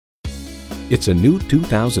It's a new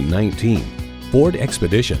 2019 Ford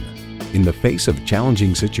Expedition. In the face of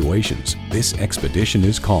challenging situations, this Expedition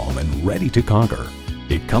is calm and ready to conquer.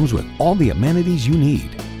 It comes with all the amenities you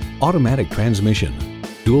need: automatic transmission,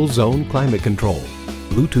 dual zone climate control,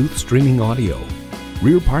 Bluetooth streaming audio,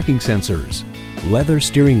 rear parking sensors, leather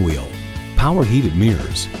steering wheel, power heated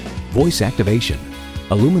mirrors, voice activation,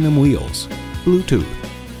 aluminum wheels, Bluetooth,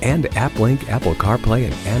 and AppLink Apple CarPlay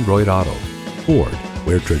and Android Auto. Ford,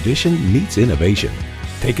 where tradition meets innovation.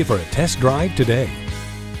 Take it for a test drive today.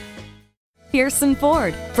 Pearson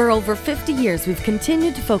Ford. For over 50 years, we've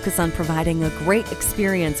continued to focus on providing a great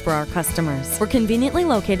experience for our customers. We're conveniently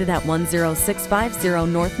located at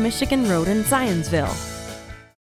 10650 North Michigan Road in Zionsville.